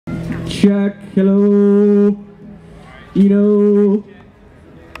Check. Hello. Eno.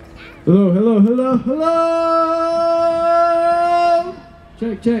 Hello, hello, hello, hello.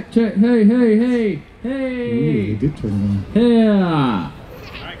 Check, check, check. Hey, hey, hey, hey. Ooh, they did turn it on. Yeah.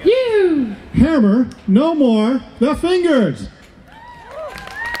 You. Hammer, no more the fingers.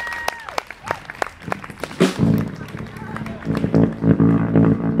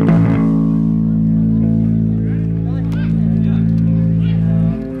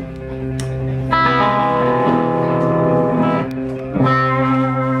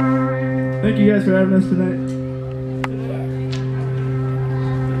 Thank you guys for having us tonight.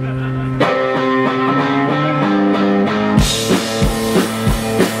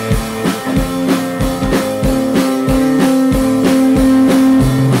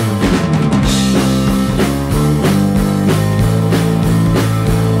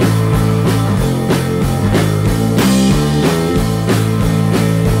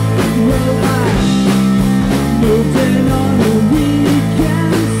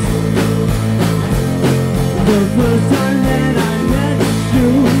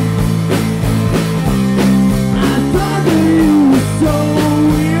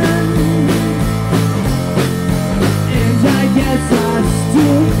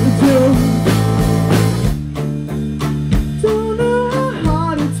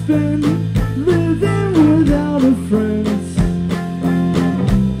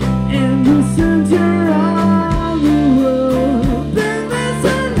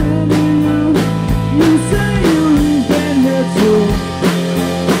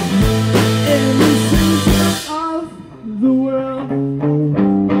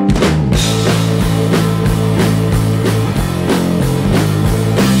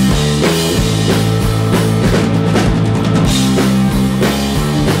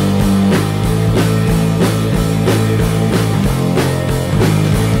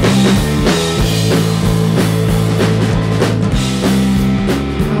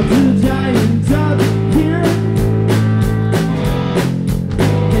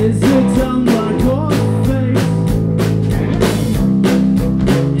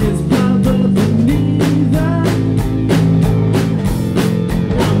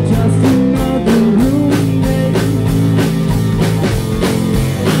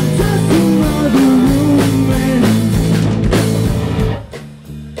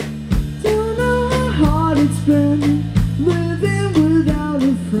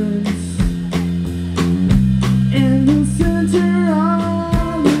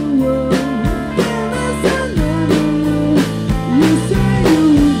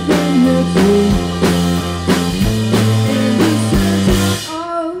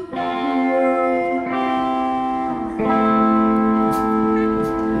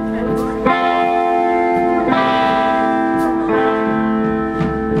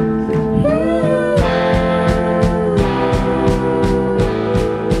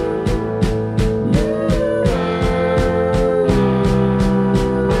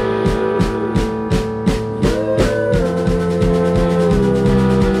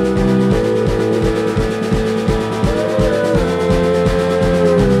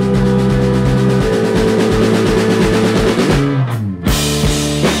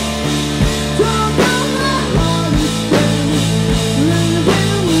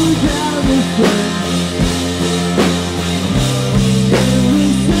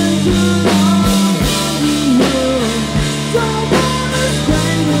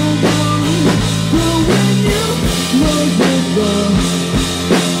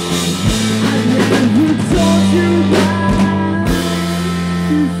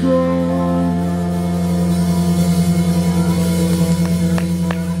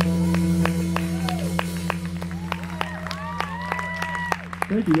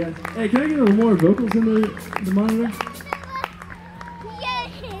 Thank you guys. Hey, can I get a little more vocals in the monitor? Yeah.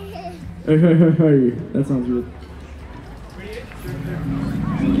 Hey, that sounds good.